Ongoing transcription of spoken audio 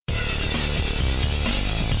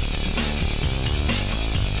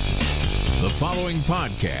following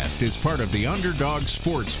podcast is part of the Underdog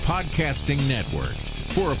Sports Podcasting Network.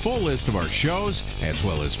 For a full list of our shows, as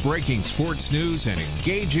well as breaking sports news and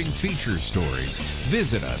engaging feature stories,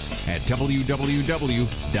 visit us at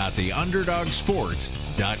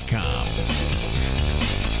www.theunderdogsports.com.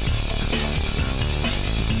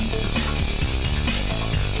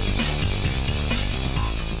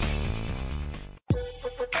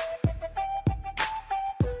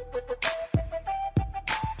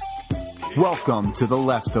 Welcome to The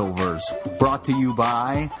Leftovers, brought to you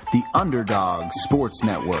by the Underdog Sports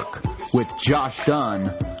Network with Josh Dunn,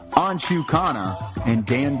 Anshu Khanna, and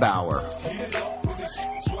Dan Bauer.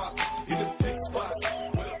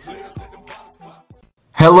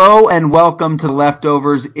 Hello and welcome to The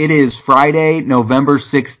Leftovers. It is Friday, November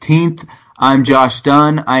 16th. I'm Josh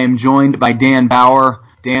Dunn. I am joined by Dan Bauer.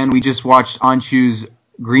 Dan, we just watched Anshu's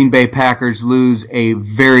Green Bay Packers lose a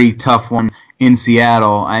very tough one in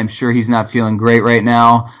Seattle. I'm sure he's not feeling great right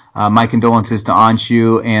now. My condolences to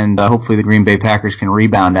Anshu, and hopefully the Green Bay Packers can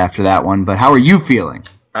rebound after that one. But how are you feeling?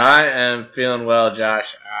 I am feeling well,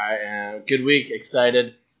 Josh. I am good week,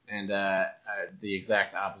 excited, and the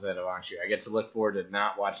exact opposite of Anshu. I get to look forward to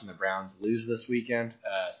not watching the Browns lose this weekend,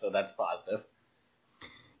 so that's positive.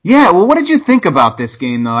 Yeah, well, what did you think about this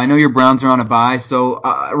game, though? I know your Browns are on a bye, so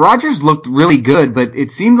Rodgers looked really good, but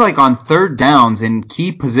it seemed like on third downs in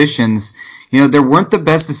key positions, there weren't the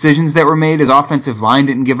best decisions that were made. His offensive line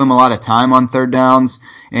didn't give him a lot of time on third downs,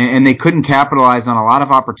 and they couldn't capitalize on a lot of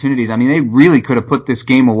opportunities. I mean, they really could have put this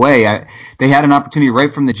game away. They had an opportunity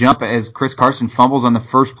right from the jump as Chris Carson fumbles on the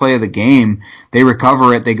first play of the game. They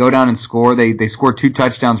recover it. They go down and score. They score 2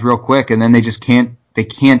 touchdowns real quick, and then they just can't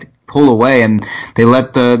pull away, and they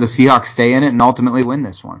let the Seahawks stay in it and ultimately win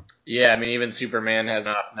this one. Yeah, I mean, even Superman has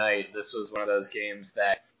an off night. This was one of those games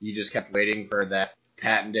that you just kept waiting for that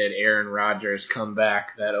patented Aaron Rodgers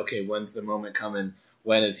comeback, that, okay, when's the moment coming?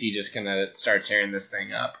 When is he just going to start tearing this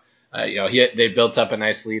thing up? They built up a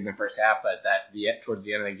nice lead in the first half, but towards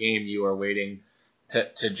the end of the game, you were waiting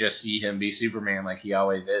to just see him be Superman like he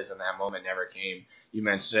always is, and that moment never came. You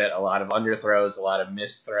mentioned it, a lot of underthrows, a lot of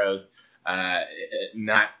missed throws.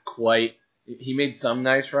 Not quite. He made some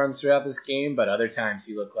nice runs throughout this game, but other times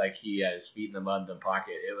he looked like he had his feet in the mud in the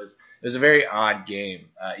pocket. It was a very odd game.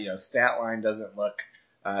 Stat line doesn't look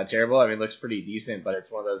terrible. I mean, it looks pretty decent, but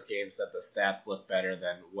it's one of those games that the stats look better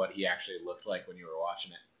than what he actually looked like when you were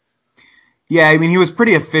watching it. Yeah, I mean, he was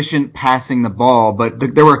pretty efficient passing the ball,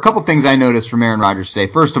 but there were a couple things I noticed from Aaron Rodgers today.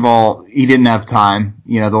 First of all, he didn't have time.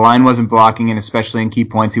 The line wasn't blocking, and especially in key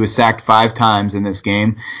points, he was sacked 5 times in this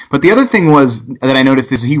game. But the other thing that I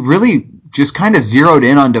noticed is he really just kind of zeroed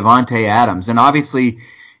in on Davante Adams. And obviously,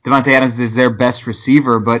 Davante Adams is their best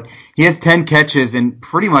receiver, but he has 10 catches and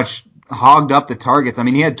pretty much hogged up the targets. I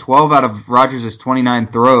mean, he had 12 out of Rodgers' 29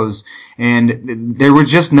 throws, and there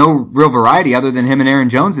was just no real variety other than him and Aaron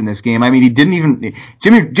Jones in this game. I mean, he didn't even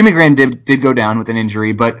Jimmy Graham did go down with an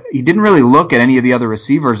injury, but he didn't really look at any of the other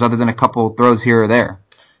receivers other than a couple throws here or there.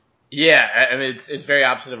 Yeah, I mean, it's very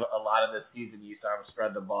opposite of a lot of this season. You saw him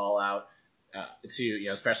spread the ball out to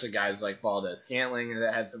especially guys like Valdez-Scantling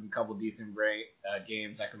that had some couple decent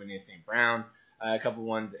games. Equanimeous St. Brown. A couple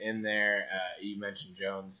ones in there. You mentioned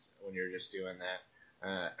Jones when you were just doing that.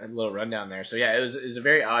 A little rundown there. So, yeah, it was a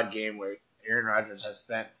very odd game where Aaron Rodgers has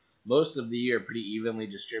spent most of the year pretty evenly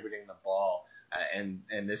distributing the ball, and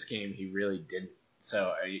this game he really didn't.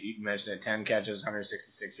 So you mentioned it, 10 catches,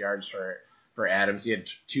 166 yards for Adams. He had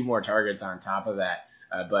 2 more targets on top of that.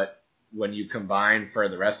 But when you combine for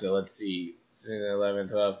the rest of it, let's see, 11,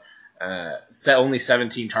 12, only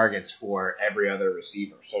 17 targets for every other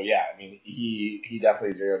receiver. So, yeah, I mean, he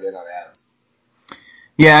definitely zeroed in on Adams.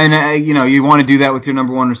 Yeah, and you want to do that with your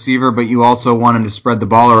number one receiver, but you also want him to spread the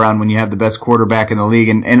ball around when you have the best quarterback in the league.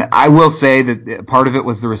 And I will say that part of it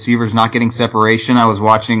was the receivers not getting separation. I was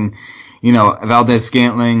watching,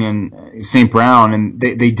 Valdez-Scantling and St. Brown, and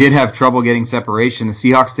they did have trouble getting separation. The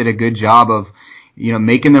Seahawks did a good job of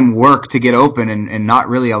making them work to get open and not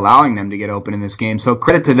really allowing them to get open in this game. So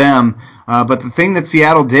credit to them. But the thing that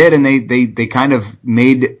Seattle did, and they kind of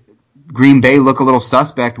made Green Bay look a little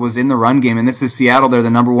suspect, was in the run game. And this is Seattle. They're the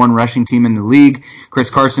number 1 rushing team in the league. Chris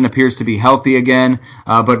Carson appears to be healthy again.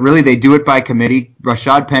 But really they do it by committee.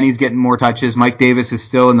 Rashad Penny's getting more touches. Mike Davis is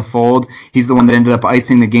still in the fold. He's the one that ended up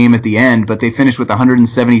icing the game at the end. But they finished with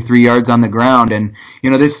 173 yards on the ground. And,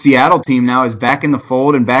 this Seattle team now is back in the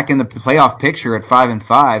fold and back in the playoff picture at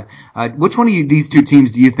 5-5. Which one of these 2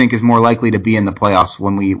 teams do you think is more likely to be in the playoffs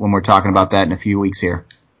when we're talking about that in a few weeks here?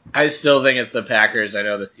 I still think it's the Packers. I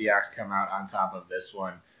know the Seahawks come out on top of this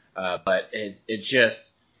one, but it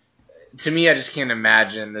just to me, I just can't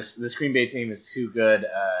imagine this Green Bay team is too good.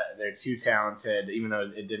 They're too talented, even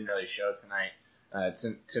though it didn't really show tonight,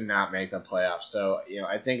 to not make the playoffs. So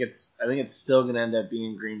I think it's still going to end up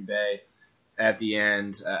being Green Bay at the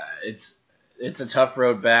end. It's a tough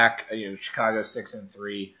road back. Chicago's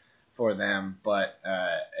 6-3 for them, but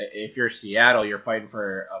if you're Seattle, you're fighting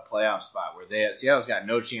for a playoff spot where Seattle's got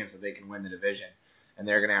no chance that they can win the division, and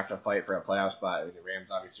they're going to have to fight for a playoff spot. The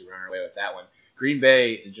Rams obviously running away with that one. Green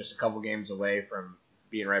Bay is just a couple games away from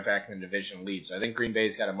being right back in the division lead, so I think Green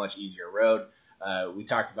Bay's got a much easier road. We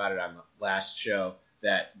talked about it on the last show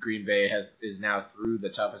that Green Bay is now through the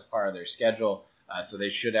toughest part of their schedule, so they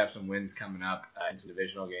should have some wins coming up in some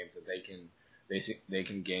divisional games that they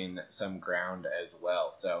can gain some ground as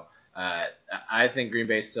well. So I think Green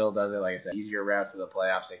Bay still does it. Like I said, easier route to the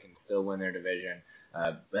playoffs. They can still win their division.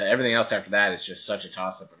 But everything else after that is just such a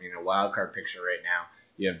toss-up. I mean, a wild card picture right now.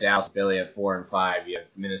 You have Dallas, Philly at 4-5. You have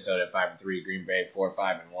Minnesota at 5-3. Green Bay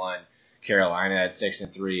 4-5-1. Carolina at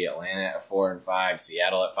 6-3. Atlanta at 4-5.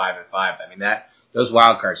 Seattle at 5-5. I mean, those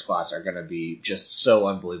wild card spots are going to be just so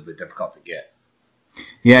unbelievably difficult to get.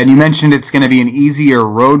 Yeah, and you mentioned it's going to be an easier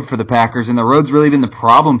road for the Packers, and the road's really been the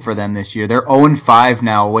problem for them this year. They're 0-5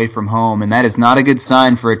 now away from home, and that is not a good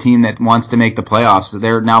sign for a team that wants to make the playoffs. So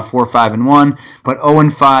they're now 4-5-1, but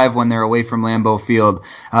 0-5 when they're away from Lambeau Field.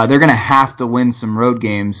 They're going to have to win some road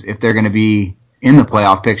games if they're going to be in the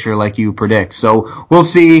playoff picture like you predict. So we'll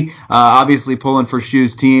see. Obviously pulling for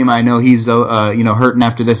Shu's team. I know he's hurting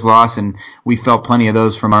after this loss, and we felt plenty of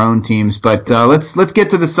those from our own teams. But let's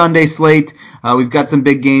get to the Sunday slate. We've got some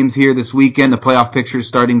big games here this weekend. The playoff picture is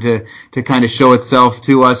starting to kind of show itself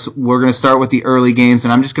to us. We're going to start with the early games,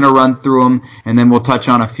 and I'm just going to run through them, and then we'll touch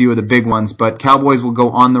on a few of the big ones. But Cowboys will go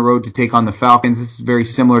on the road to take on the Falcons. This is very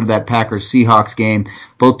similar to that Packers-Seahawks game.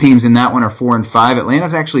 Both teams in that one are 4-5.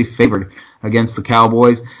 Atlanta's actually favored against the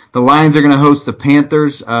Cowboys. The Lions are going to host the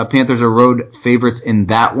Panthers. Panthers are road favorites in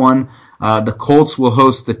that one. The Colts will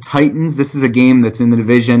host the Titans. This is a game that's in the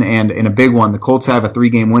division and in a big one. The Colts have a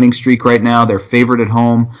 3-game winning streak right now. They're favored at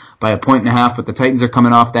home by 1.5, but the Titans are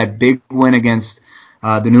coming off that big win against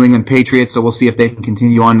the New England Patriots, so we'll see if they can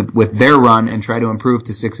continue on with their run and try to improve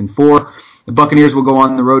to 6-4. The Buccaneers will go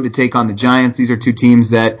on the road to take on the Giants. These are two teams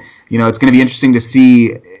that, it's going to be interesting to see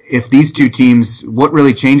if these two teams, what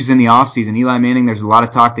really changes in the offseason. Eli Manning, there's a lot of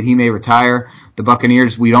talk that he may retire. The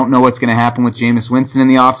Buccaneers, we don't know what's going to happen with Jameis Winston in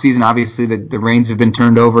the offseason. Obviously, the reins have been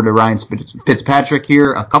turned over to Ryan Fitzpatrick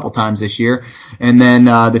here a couple times this year. And then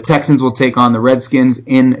the Texans will take on the Redskins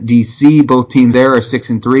in D.C. Both teams there are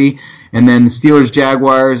 6-3. And then the Steelers,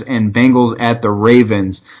 Jaguars, and Bengals at the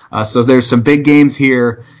Ravens. So there's some big games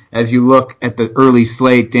here as you look at the early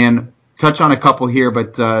slate. Dan, touch on a couple here,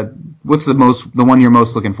 but what's the one you're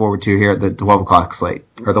most looking forward to here at the 12 o'clock slate,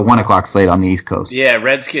 or the 1 o'clock slate on the East Coast? Yeah,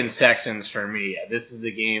 Redskins-Texans for me. This is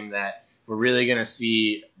a game that we're really going to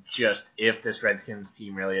see just if this Redskins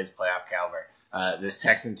team really is playoff caliber. This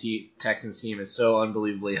Texans team is so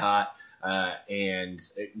unbelievably hot, and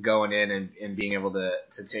going in and being able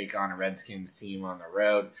to take on a Redskins team on the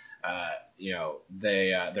road,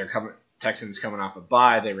 they're coming. Texans coming off a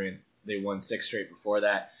bye. They won 6 straight before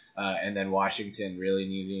that. And then Washington really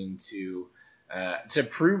needing to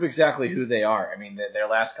prove exactly who they are. I mean, their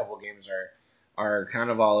last couple of games are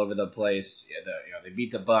kind of all over the place. They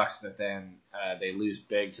beat the Bucs, but then they lose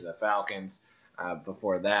big to the Falcons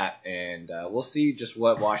before that, and we'll see just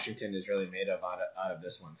what Washington is really made of out of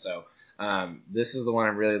this one. So this is the one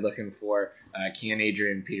I'm really looking for. Can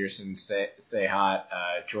Adrian Peterson stay hot?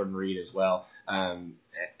 Jordan Reed as well. And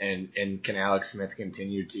can Alex Smith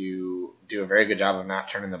continue to do a very good job of not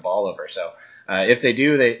turning the ball over? So if they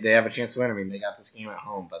do, they have a chance to win. I mean, they got this game at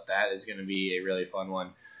home, but that is going to be a really fun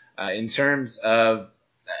one. In terms of,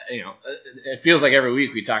 it feels like every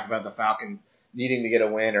week we talk about the Falcons needing to get a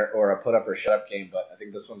win or a put up or shut up game, but I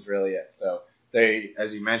think this one's really it. So they,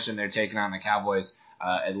 as you mentioned, they're taking on the Cowboys.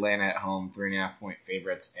 Atlanta at home, 3.5-point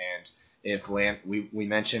favorites, and if we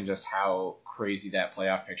mentioned just how crazy that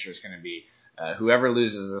playoff picture is going to be. Whoever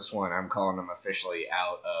loses this one, I'm calling them officially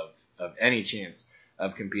out of any chance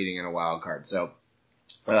of competing in a wild card. So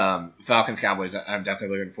Falcons Cowboys, I'm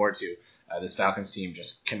definitely looking forward to. This Falcons team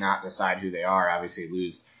just cannot decide who they are. Obviously,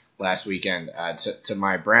 lose last weekend to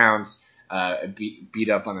my Browns. Beat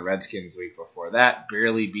up on the Redskins the week before that.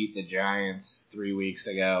 Barely beat the Giants 3 weeks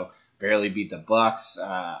ago. Barely beat the Bucs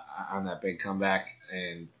on that big comeback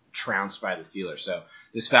and trounced by the Steelers. So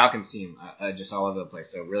this Falcons team just all over the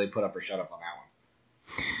place. So really put up or shut up on that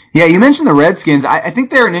one. Yeah, you mentioned the Redskins. I think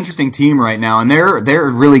they're an interesting team right now, and they're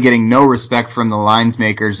really getting no respect from the lines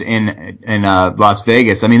makers in Las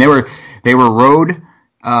Vegas. I mean, they were road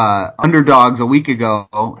underdogs a week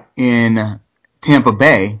ago in Tampa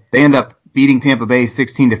Bay. They end up beating Tampa Bay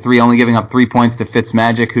 16-3, only giving up 3 points to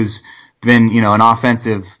Fitzmagic, who's been, an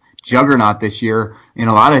offensive juggernaut this year in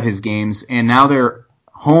a lot of his games. And now they're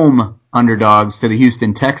home underdogs to the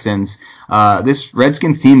Houston Texans. This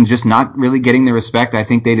Redskins team just not really getting the respect I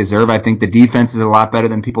think they deserve. I think the defense is a lot better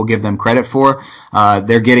than people give them credit for.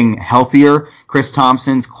 They're getting healthier. Chris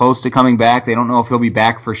Thompson's close to coming back. They don't know if he'll be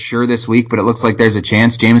back for sure this week, but it looks like there's a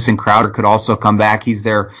chance. Jamison Crowder could also come back. He's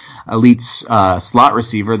their elite slot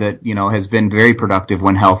receiver that, has been very productive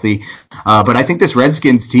when healthy. But I think this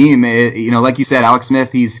Redskins team, like you said, Alex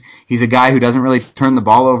Smith, he's a guy who doesn't really turn the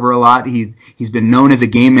ball over a lot. He's been known as a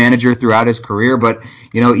game manager throughout his career, but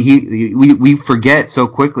we forget so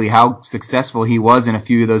quickly how successful he was in a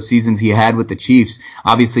few of those seasons he had with the Chiefs.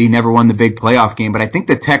 Obviously, he never won the big playoff game, but I think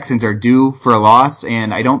the Texans are due for a loss,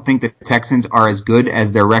 and I don't think the Texans are as good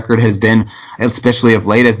as their record has been, especially of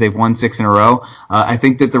late as they've won 6 in a row. I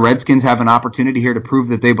think that the Redskins have an opportunity here to prove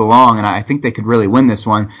that they belong, and I think they could really win this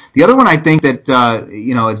one. The other one I think that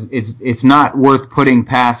it's not worth putting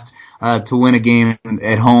past to win a game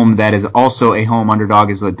at home that is also a home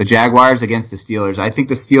underdog is the Jaguars against the Steelers. I think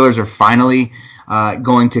the Steelers are finally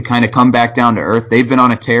going to kind of come back down to earth. They've been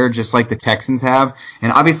on a tear just like the Texans have,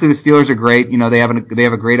 and obviously the Steelers are great. They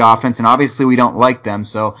have a great offense, and obviously we don't like them.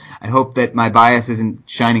 So I hope that my bias isn't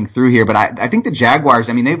shining through here. But I think the Jaguars,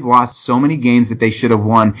 they've lost so many games that they should have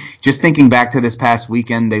won. Just thinking back to this past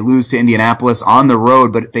weekend, they lose to Indianapolis on the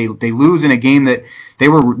road, but they lose in a game that they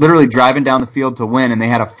were literally driving down the field to win, and they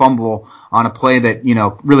had a fumble on a play that,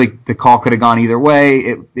 really the call could have gone either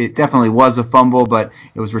way. It definitely was a fumble, but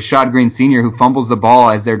it was Rashad Green Sr. who fumbles the ball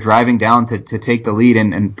as they're driving down to take the lead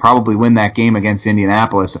and probably win that game against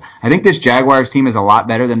Indianapolis. I think this Jaguars team is a lot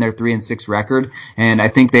better than their 3-6 record, and I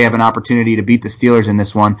think they have an opportunity to beat the Steelers in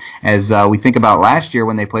this one, as we think about last year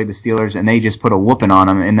when they played the Steelers and they just put a whooping on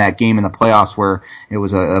them in that game in the playoffs where it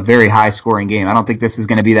was a very high-scoring game. I don't think this is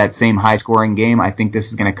going to be that same high-scoring game. I think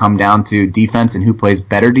this is going to come down to defense and who plays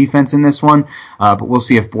better defense in this one, but we'll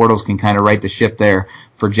see if Bortles can kind of right the ship there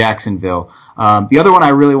for Jacksonville. The other one I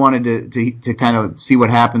really wanted to kind of see what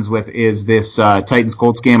happens with is this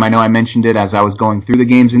Titans-Colts game. I know I mentioned it as I was going through the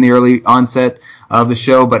games in the early onset of the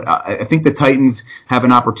show, but I think the Titans have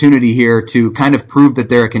an opportunity here to kind of prove that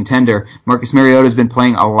they're a contender. Marcus Mariota has been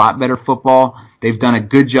playing a lot better football. They've done a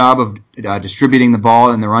good job of distributing the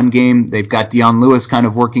ball in the run game. They've got Deion Lewis kind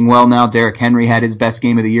of working well now. Derrick Henry had his best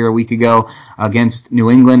game of the year a week ago against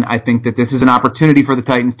New England. I think that this is an opportunity for the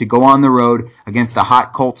Titans to go on the road against a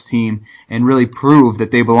hot Colts team and really prove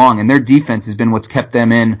that they belong. And their defense has been what's kept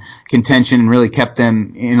them in contention and really kept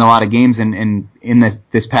them in a lot of games. And in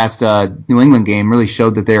this past New England game really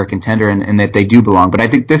showed that they're a contender and that they do belong. But I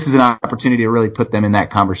think this is an opportunity to really put them in that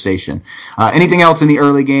conversation. Anything else in the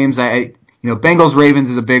early games? Bengals Ravens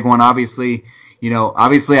is a big one. Obviously,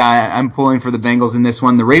 I'm pulling for the Bengals in this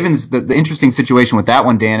one. The Ravens, the interesting situation with that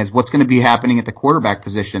one, Dan, is what's going to be happening at the quarterback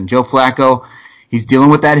position. Joe Flacco, he's dealing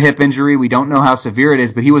with that hip injury. We don't know how severe it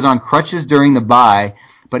is, but he was on crutches during the bye.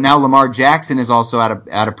 But now Lamar Jackson is also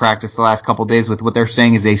out of practice the last couple of days with what they're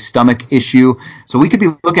saying is a stomach issue. So we could be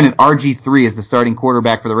looking at RG3 as the starting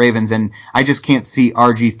quarterback for the Ravens, and I just can't see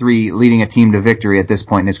RG3 leading a team to victory at this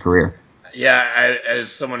point in his career. Yeah, as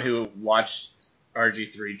someone who watched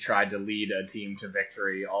RG3 tried to lead a team to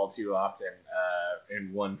victory all too often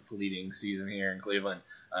in one fleeting season here in Cleveland,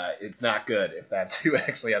 it's not good if that's who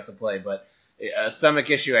actually has to play. But a stomach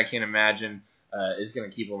issue, I can't imagine, is going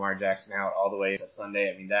to keep Lamar Jackson out all the way to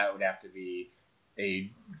Sunday. That would have to be a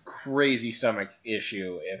crazy stomach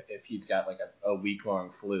issue if he's got like a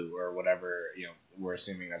week-long flu or whatever. We're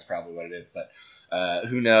assuming that's probably what it is, but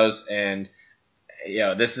who knows? And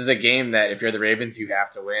this is a game that if you're the Ravens, you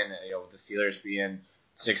have to win. With the Steelers being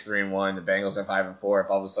 6-3-1, the Bengals are 5-4.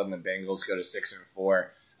 If all of a sudden the Bengals go to 6-4,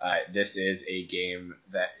 this is a game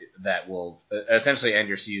that will essentially end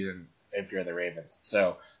your season if you're the Ravens.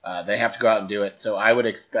 So they have to go out and do it. So I would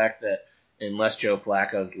expect that unless Joe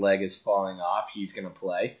Flacco's leg is falling off, he's going to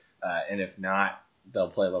play. And if not, they'll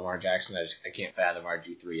play Lamar Jackson. I can't fathom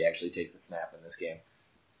RG3 actually takes a snap in this game.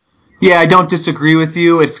 Yeah, I don't disagree with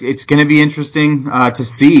you. It's going to be interesting to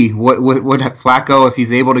see what Flacco, if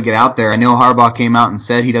he's able to get out there. I know Harbaugh came out and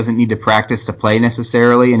said he doesn't need to practice to play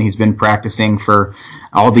necessarily, and he's been practicing for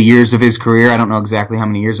all the years of his career. I don't know exactly how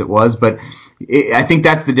many years it was, but I think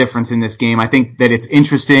that's the difference in this game. I think that it's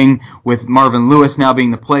interesting with Marvin Lewis now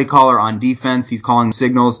being the play caller on defense. He's calling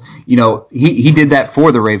signals. He did that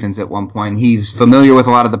for the Ravens at one point. He's familiar with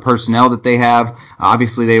a lot of the personnel that they have.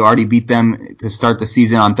 Obviously, they already beat them to start the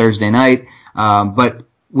season on Thursday night. But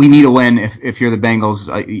we need a win if you're the Bengals.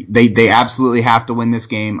 They absolutely have to win this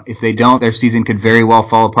game. If they don't, their season could very well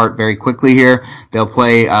fall apart very quickly here. They'll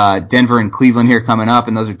play Denver and Cleveland here coming up,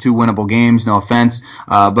 and those are 2 winnable games, no offense.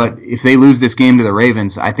 But if they lose this game to the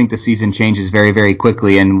Ravens, I think the season changes very, very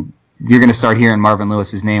quickly, and you're going to start hearing Marvin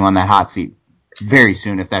Lewis's name on that hot seat very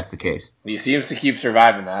soon if that's the case. He seems to keep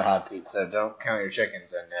surviving that hot seat, so don't count your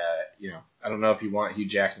chickens. And, I don't know if you want Hugh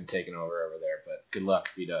Jackson taking over there, but good luck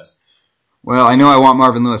if he does. Well, I know I want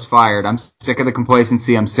Marvin Lewis fired. I'm sick of the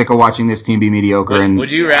complacency. I'm sick of watching this team be mediocre.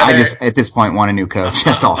 Would you rather, I just, at this point, want a new coach.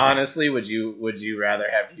 That's all. Honestly, would you rather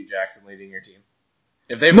have Hugh Jackson leading your team?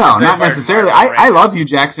 No, not necessarily. I love Hugh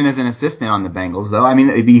Jackson as an assistant on the Bengals, though. I mean,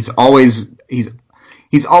 he's always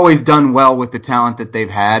done well with the talent that they've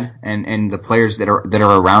had, and the players that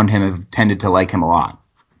are around him have tended to like him a lot.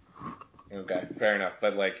 Okay, fair enough.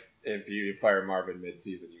 But if you fire Marvin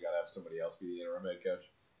mid-season, you got to have somebody else be the interim head coach.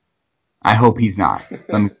 I hope he's not.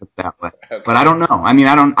 Let me put it that way. Okay. But I don't know. I mean,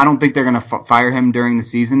 I don't think they're going to fire him during the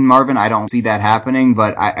season, Marvin. I don't see that happening.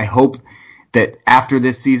 But I hope that after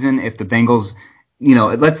this season, if the Bengals,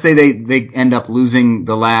 let's say they end up losing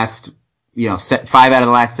the last, 5 out of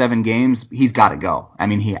the last 7 games, he's got to go. I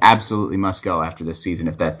mean, he absolutely must go after this season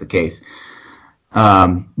if that's the case.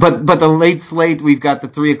 But the late slate, we've got the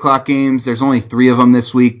 3:00 games. There's only 3 of them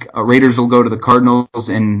this week. Raiders will go to the Cardinals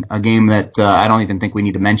in a game that I don't even think we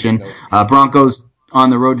need to mention. Broncos on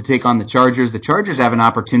the road to take on the Chargers. The Chargers have an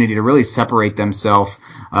opportunity to really separate themselves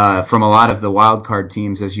from a lot of the wild card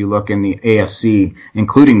teams as you look in the AFC,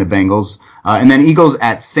 including the Bengals. And then Eagles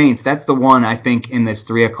at Saints. That's the one I think in this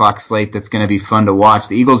 3:00 slate that's going to be fun to watch.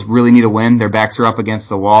 The Eagles really need a win. Their backs are up against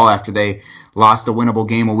the wall after they lost a winnable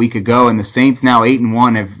game a week ago, and the Saints now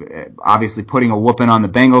 8-1 have obviously putting a whooping on the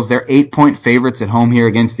Bengals. They're 8-point favorites at home here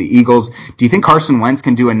against the Eagles. Do you think Carson Wentz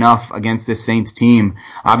can do enough against this Saints team?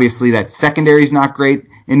 Obviously, that secondary is not great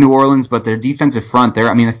in New Orleans, but their defensive front,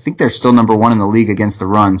 I think they're still number 1 in the league against the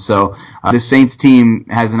run. So this Saints team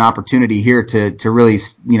has an opportunity here to really,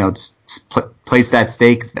 place that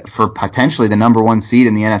stake for potentially the number 1 seed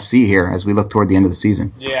in the NFC here as we look toward the end of the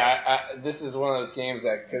season. Yeah, this is one of those games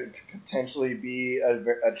that could potentially be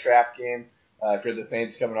a trap game for the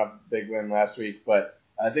Saints coming off a big win last week, but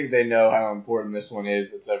I think they know how important this one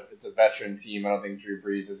is. It's a veteran team. I don't think Drew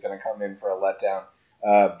Brees is going to come in for a letdown.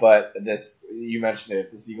 But this, you mentioned it,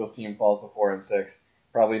 if this Eagles team falls to 4-6,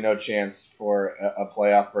 probably no chance for a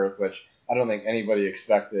playoff berth, which I don't think anybody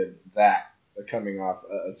expected that coming off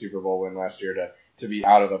a Super Bowl win last year to be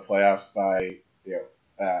out of the playoffs by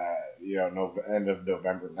end of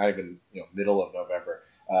November, not even middle of November.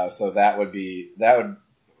 So that would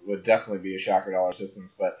definitely be a shocker to all our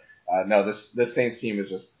systems. But no, this Saints team is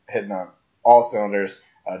just hitting on all cylinders.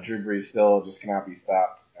 Drew Brees still just cannot be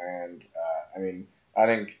stopped, and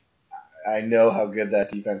I know how good that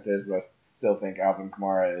defense is, but I still think Alvin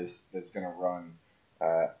Kamara is going to run.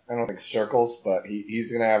 I don't think circles, but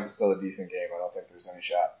he's going to have still a decent game. I don't think there's any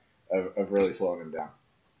shot of really slowing him down.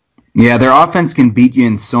 Yeah, their offense can beat you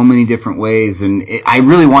in so many different ways, and I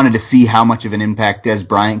really wanted to see how much of an impact Dez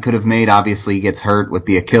Bryant could have made. Obviously, he gets hurt with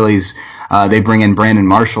the Achilles. They bring in Brandon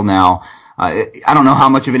Marshall now. I don't know how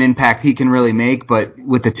much of an impact he can really make, but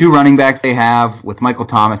with the 2 running backs they have, with Michael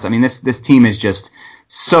Thomas, I mean, this team is just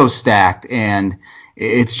so stacked, and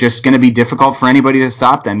it's just going to be difficult for anybody to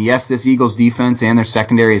stop them. Yes, this Eagles defense and their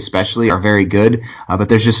secondary especially are very good, but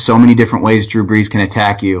there's just so many different ways Drew Brees can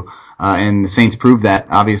attack you. And the Saints proved that,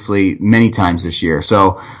 obviously, many times this year.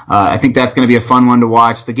 So I think that's going to be a fun one to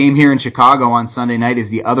watch. The game here in Chicago on Sunday night is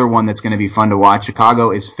the other one that's going to be fun to watch. Chicago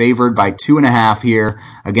is favored by 2.5 here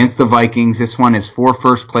against the Vikings. This one is for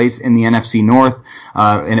first place in the NFC North,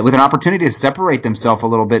 and with an opportunity to separate themselves a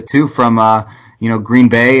little bit, too, from Green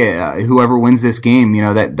Bay. Whoever wins this game,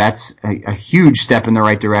 that's a huge step in the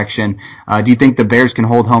right direction. Do you think the Bears can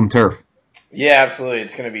hold home turf? Yeah, absolutely.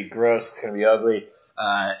 It's going to be gross. It's going to be ugly.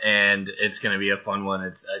 And it's going to be a fun one.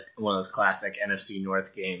 It's one of those classic NFC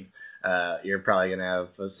North games. You're probably going to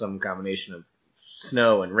have some combination of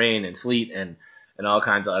snow and rain and sleet and all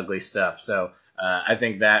kinds of ugly stuff. So I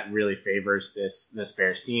think that really favors this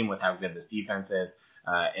Bears team with how good this defense is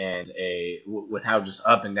and with how just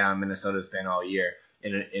up and down Minnesota's been all year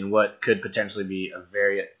in what could potentially be a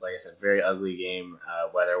very, like I said, very ugly game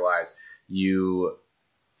weather-wise.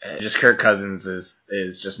 Just Kirk Cousins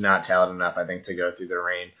is just not talented enough, I think, to go through the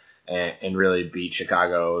rain and really beat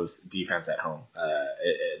Chicago's defense at home.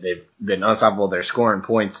 They've been unstoppable. They're scoring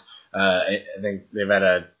points. I think they've had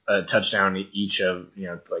a touchdown each of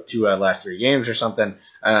like 2 out of the last 3 games or something.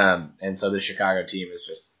 And so the Chicago team is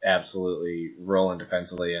just absolutely rolling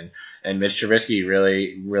defensively, and Mitch Trubisky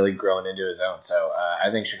really really growing into his own. So I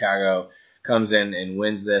think Chicago comes in and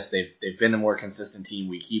wins this. They've been the more consistent team.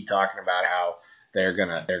 We keep talking about how they're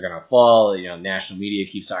gonna fall. National media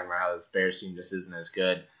keeps talking about how this Bears team just isn't as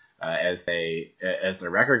good as their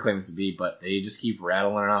record claims to be, but they just keep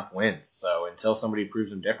rattling off wins. So until somebody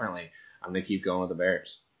proves them differently, I'm gonna keep going with the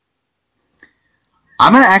Bears.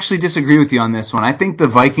 I'm going to actually disagree with you on this one. I think the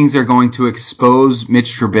Vikings are going to expose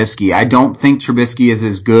Mitch Trubisky. I don't think Trubisky is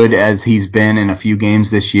as good as he's been in a few games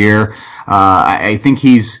this year. I think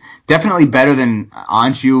he's definitely better than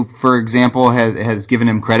Anshu, for example, has given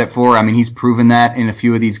him credit for. I mean, he's proven that in a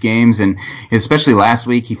few of these games, and especially last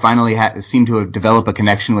week, he finally seemed to have developed a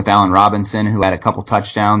connection with Allen Robinson, who had a couple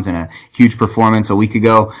touchdowns and a huge performance a week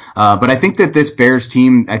ago. But I think that this Bears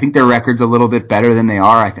team, I think their record's a little bit better than they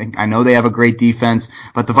are. I know they have a great defense,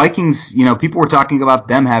 but the Vikings, people were talking about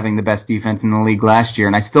them having the best defense in the league last year,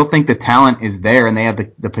 and I still think the talent is there, and they have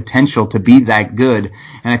the potential to be that good.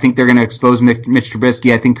 And I think they're going to expose Mitch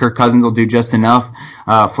Trubisky. I think Kirk Cousins will do just enough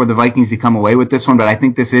for the Vikings to come away with this one, but I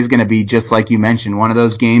think this is going to be, just like you mentioned, one of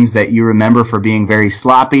those games that you remember for being very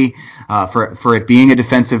sloppy, for it being a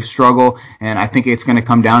defensive struggle, and I think it's going to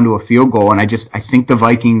come down to a field goal, and I think the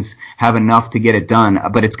Vikings have enough to get it done,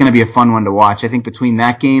 but it's going to be a fun one to watch. I think between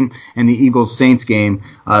that game and the Eagles-Saints game,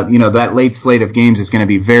 that late slate of games is going to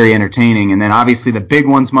be very entertaining, and then obviously the big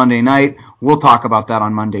one's Monday night. We'll talk about that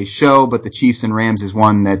on Monday's show, but the Chiefs and Rams is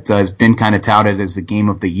one that has been kind of touted as the game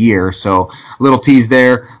of the year. So a little tease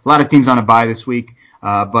there. A lot of teams on a bye this week,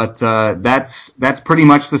 but that's pretty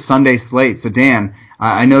much the Sunday slate. So Dan,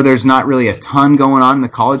 I know there's not really a ton going on in the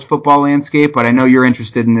college football landscape, but I know you're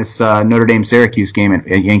interested in this Notre Dame-Syracuse game at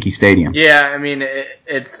Yankee Stadium. Yeah, I mean,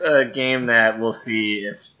 it's a game that we'll see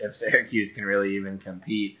if Syracuse can really even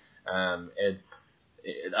compete. I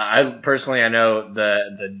know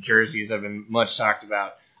the jerseys have been much talked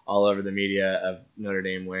about all over the media of Notre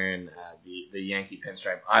Dame wearing the Yankee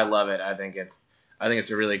pinstripe. I love it. I think it's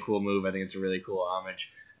a really cool move. I think it's a really cool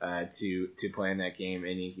homage to play in that game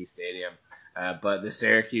in Yankee Stadium. But the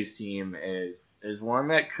Syracuse team is one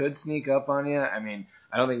that could sneak up on you. I mean,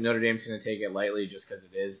 I don't think Notre Dame's going to take it lightly just because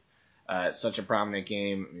it is such a prominent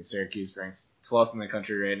game. I mean, Syracuse ranks 12th in the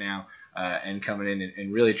country right now. And coming in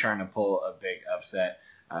and really trying to pull a big upset.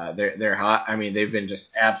 They're hot. I mean, they've been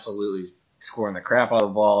just absolutely scoring the crap out of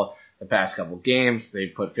the ball the past couple games. They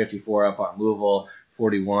put 54 up on Louisville,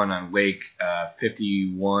 41 on Wake,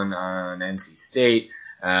 51 on NC State.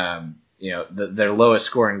 Their lowest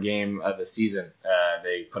scoring game of the season,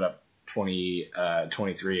 they put up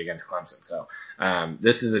 23 against Clemson. So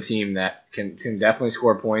this is a team that can definitely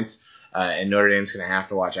score points, and Notre Dame's going to have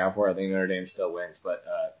to watch out for it. I think Notre Dame still wins, but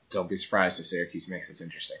don't be surprised if Syracuse makes this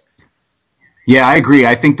interesting. Yeah, I agree.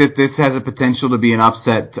 I think that this has a potential to be an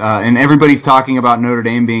upset, and everybody's talking about Notre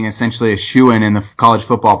Dame being essentially a shoo-in in the college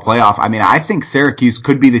football playoff. I mean, I think Syracuse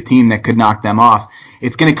could be the team that could knock them off.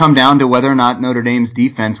 It's going to come down to whether or not Notre Dame's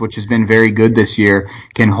defense, which has been very good this year,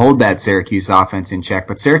 can hold that Syracuse offense in check.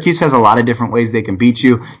 But Syracuse has a lot of different ways they can beat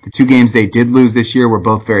you. The two games they did lose this year were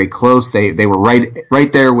both very close. They were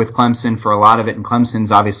right there with Clemson for a lot of it, and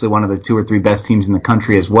Clemson's obviously one of the 2 or 3 best teams in the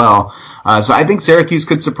country as well. So I think Syracuse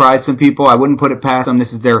could surprise some people. I wouldn't put it past them.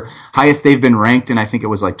 This is their highest they've been ranked in, I think it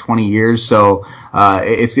was like 20 years. So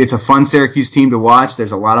it's a fun Syracuse team to watch.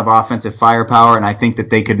 There's a lot of offensive firepower, and I think that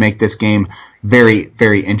they could make this game very,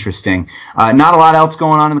 very interesting. Not a lot else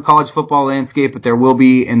going on in the college football landscape, but there will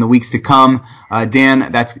be in the weeks to come.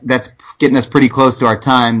 Dan, that's getting us pretty close to our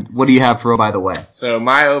time. What do you have for Oh By the Way? So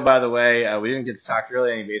my Oh By the Way, we didn't get to talk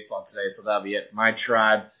really any baseball today, so that'll be it. My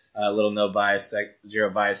Tribe, little zero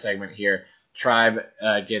bias segment here. Tribe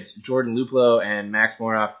gets Jordan Luplow and Max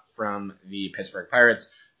Moroff from the Pittsburgh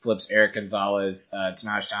Pirates, flips Eric Gonzalez,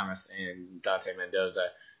 Tanaj Thomas, and Dante Mendoza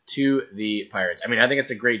to the Pirates. I mean, I think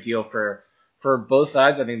it's a great deal for both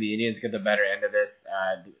sides. I think the Indians get the better end of this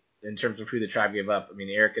in terms of who the Tribe gave up. I mean,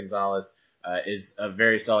 Eric Gonzalez is a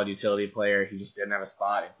very solid utility player. He just didn't have a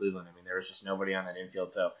spot in Cleveland. I mean, there was just nobody on that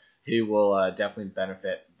infield, so he will definitely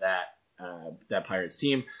benefit that Pirates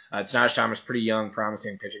team. Tanaj Thomas, pretty young,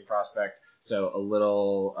 promising pitching prospect, so a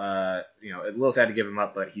little sad to give him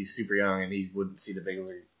up, but he's super young and he wouldn't see the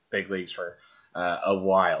big leagues for a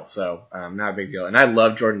while, so not a big deal. And I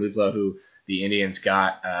love Jordan Luplow, who the Indians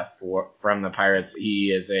got from the Pirates.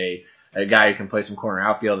 He is a guy who can play some corner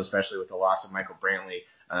outfield, especially with the loss of Michael Brantley.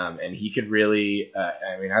 And he could really,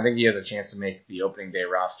 I think he has a chance to make the opening day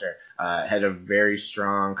roster. Had a very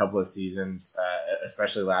strong couple of seasons,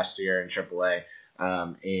 especially last year in AAA.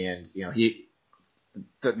 He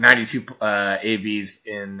 92 ABs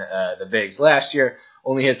in the bigs last year,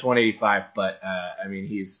 only hits 185, but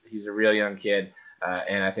he's a real young kid,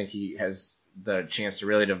 and I think he has the chance to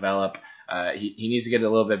really develop he needs to get a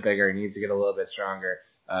little bit bigger. He needs to get a little bit stronger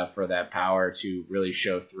for that power to really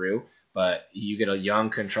show through. But you get a young,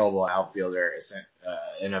 controllable outfielder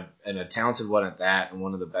and a talented one at that, and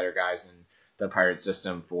one of the better guys in the Pirates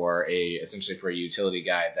system essentially for a utility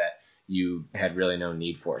guy that you had really no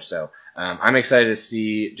need for. So I'm excited to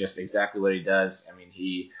see just exactly what he does. I mean,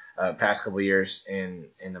 he past couple years in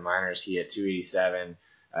the minors, he hit 287,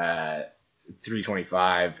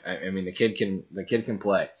 325. I mean, the kid can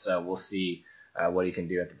play. So we'll see what he can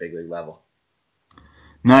do at the big league level.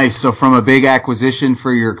 Nice. So from a big acquisition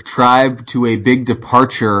for your tribe to a big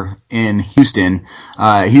departure in Houston.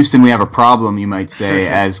 Houston, we have a problem, you might say,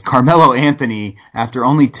 as Carmelo Anthony, after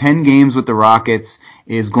only 10 games with the Rockets,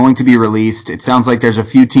 is going to be released. It sounds like there's a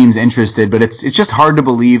few teams interested, but it's just hard to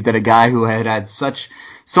believe that a guy who had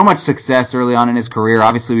so much success early on in his career.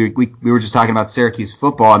 Obviously, we were just talking about Syracuse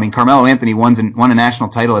football. I mean, Carmelo Anthony won a national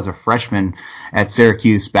title as a freshman at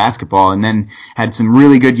Syracuse basketball, and then had some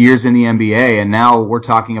really good years in the NBA. And now we're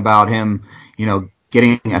talking about him,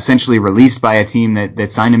 getting essentially released by a team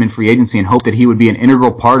that signed him in free agency, and hope that he would be an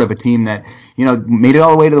integral part of a team that, made it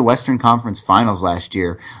all the way to the Western Conference Finals last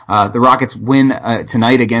year. The Rockets win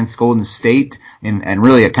tonight against Golden State and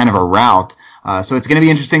really a kind of a rout. So it's going to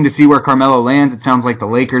be interesting to see where Carmelo lands. It sounds like the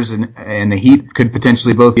Lakers and the Heat could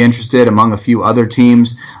potentially both be interested, among a few other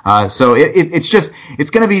teams. So it's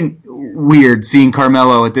going to be weird seeing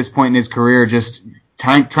Carmelo at this point in his career just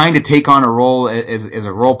trying to take on a role as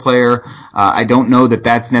a role player. I don't know that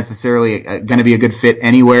that's necessarily going to be a good fit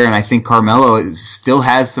anywhere, and I think Carmelo still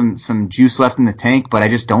has some juice left in the tank, but I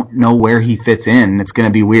just don't know where he fits in. It's going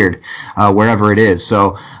to be weird wherever it is.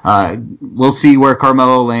 So we'll see where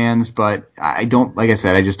Carmelo lands, but like I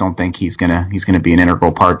said, I just don't think he's gonna be an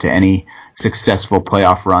integral part to any successful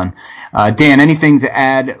playoff run. Dan, anything to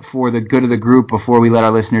add for the good of the group before we let our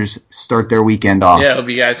listeners start their weekend off? Yeah, hope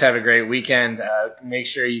you guys have a great weekend. Make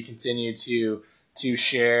sure you continue to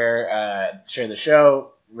share the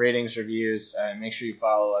show, ratings, reviews. Make sure you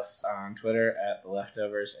follow us on Twitter at The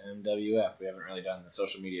Leftovers MWF. We haven't really done the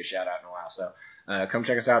social media shout out in a while, so come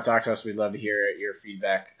check us out, talk to us. We'd love to hear your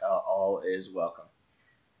feedback. All is welcome.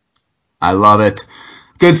 I love it.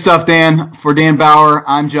 Good stuff, Dan. For Dan Bauer,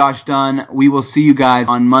 I'm Josh Dunn. We will see you guys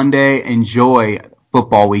on Monday. Enjoy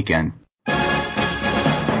football weekend.